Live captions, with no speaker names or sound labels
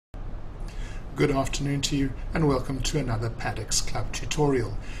Good afternoon to you and welcome to another Paddocks Club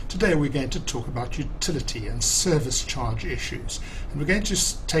tutorial. Today we're going to talk about utility and service charge issues, and we're going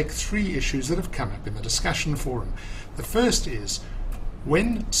to take three issues that have come up in the discussion forum. The first is,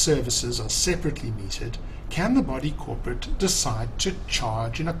 when services are separately metered, can the body corporate decide to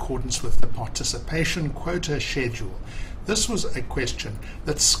charge in accordance with the participation quota schedule? This was a question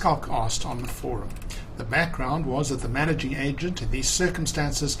that Skulk asked on the forum. The background was that the managing agent in these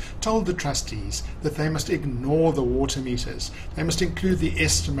circumstances told the trustees that they must ignore the water meters. They must include the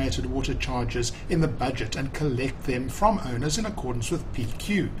estimated water charges in the budget and collect them from owners in accordance with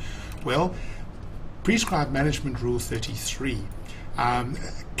PQ. Well, Prescribed Management Rule 33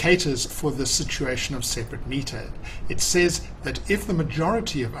 caters for the situation of separate meter. It says that if the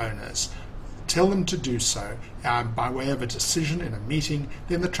majority of owners tell them to do so by way of a decision in a meeting,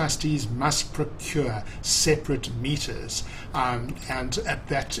 then the trustees must procure separate meters, and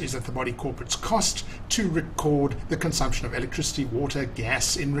that is at the body corporate's cost to record the consumption of electricity, water,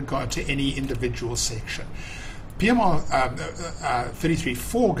 gas in regard to any individual section. PMR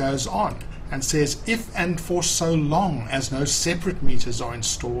 33.4 goes on and says, if and for so long as no separate meters are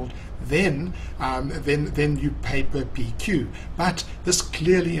installed, then you pay per PQ. But this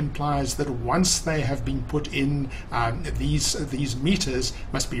clearly implies that once they have been put in, these meters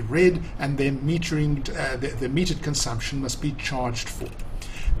must be read, and their metering, the metered consumption must be charged for.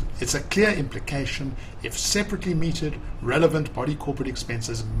 It's a clear implication: if separately metered, relevant body corporate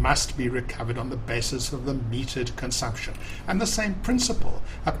expenses must be recovered on the basis of the metered consumption. And the same principle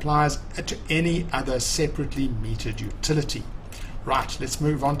applies to any other separately metered utility. Right, let's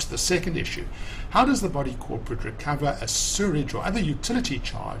move on to the second issue. How does the body corporate recover a sewerage or other utility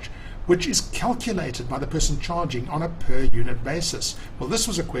charge which is calculated by the person charging on a per unit basis? Well, this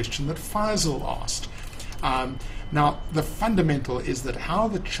was a question that Faisal asked. Now, the fundamental is that how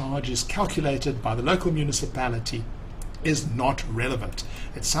the charge is calculated by the local municipality is not relevant.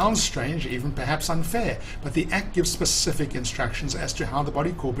 It sounds strange, even perhaps unfair, but the Act gives specific instructions as to how the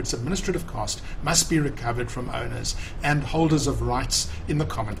body corporate's administrative cost must be recovered from owners and holders of rights in the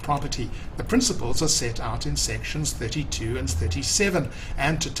common property. The principles are set out in sections 32 and 37,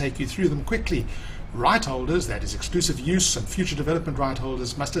 and to take you through them quickly: right holders, that is exclusive use and future development right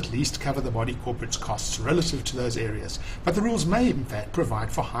holders, must at least cover the body corporate's costs relative to those areas, but the rules may in fact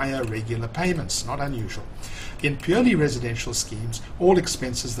provide for higher regular payments, not unusual. In purely residential schemes, all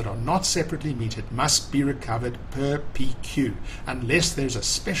expenses that are not separately metered must be recovered per PQ, unless there's a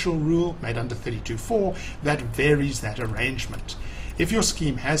special rule made under 32.4 that varies that arrangement. If your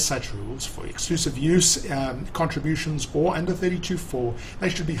scheme has such rules for exclusive use contributions or under 32.4, they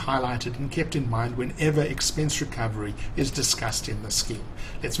should be highlighted and kept in mind whenever expense recovery is discussed in the scheme.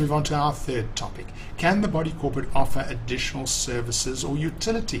 Let's move on to our third topic. Can the body corporate offer additional services or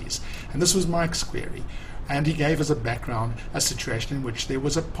utilities? And this was Mike's query. And he gave as a background a situation in which there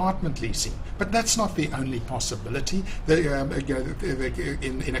was apartment leasing. But that's not the only possibility.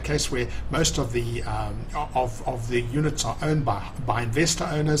 In a case where most of the units are owned by investor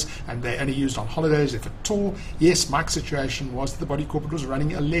owners and they're only used on holidays, if at all, yes, Mike's situation was the body corporate was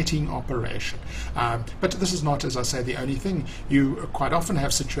running a letting operation. But this is not, as I say, the only thing. You quite often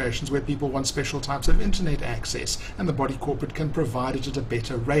have situations where people want special types of internet access, and the body corporate can provide it at a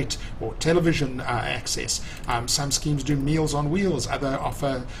better rate, or television access. Some schemes do Meals on Wheels,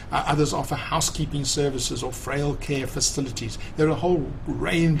 others offer housekeeping services or frail care facilities. There are a whole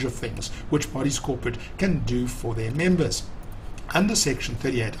range of things which bodies corporate can do for their members. Under Section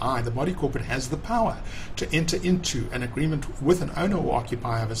 38I, the body corporate has the power to enter into an agreement with an owner or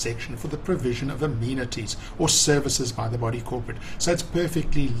occupier of a section for the provision of amenities or services by the body corporate. So it's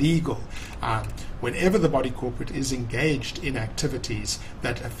perfectly legal. Whenever the body corporate is engaged in activities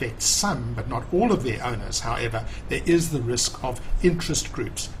that affect some but not all of their owners, however, there is the risk of interest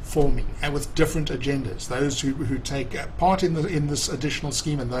groups forming and with different agendas, those who take part in this additional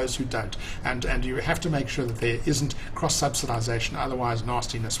scheme and those who don't, and you have to make sure that there isn't cross-subsidization, otherwise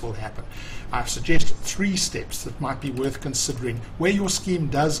nastiness will happen. I suggest three steps that might be worth considering where your scheme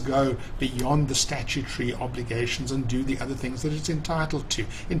does go beyond the statutory obligations and do the other things that it's entitled to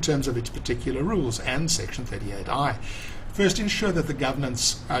in terms of its particular rules and Section 38I. First, ensure that the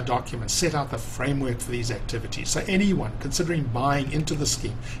governance documents set out the framework for these activities, so anyone considering buying into the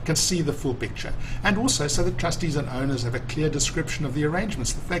scheme can see the full picture, and also so that trustees and owners have a clear description of the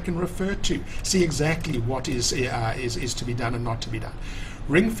arrangements that they can refer to, see exactly what is to be done and not to be done.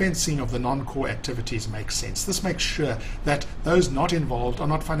 Ring fencing of the non-core activities makes sense. This makes sure that those not involved are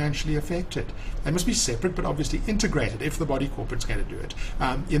not financially affected. They must be separate but obviously integrated if the body corporate's going to do it,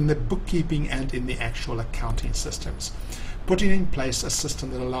 in the bookkeeping and in the actual accounting systems. putting in place a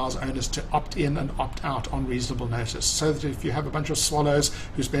system that allows owners to opt in and opt out on reasonable notice, so that if you have a bunch of swallows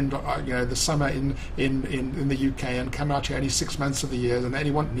who spend the summer in the UK and come out here only 6 months of the year and they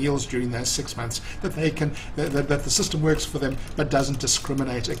only want meals during those 6 months, that they can that the system works for them but doesn't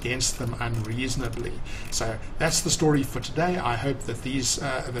discriminate against them unreasonably. So that's the story for today. I hope that these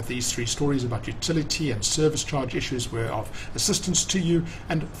three stories about utility and service charge issues were of assistance to you,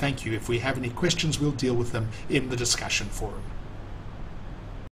 and thank you. If we have any questions, we'll deal with them in the discussion forum.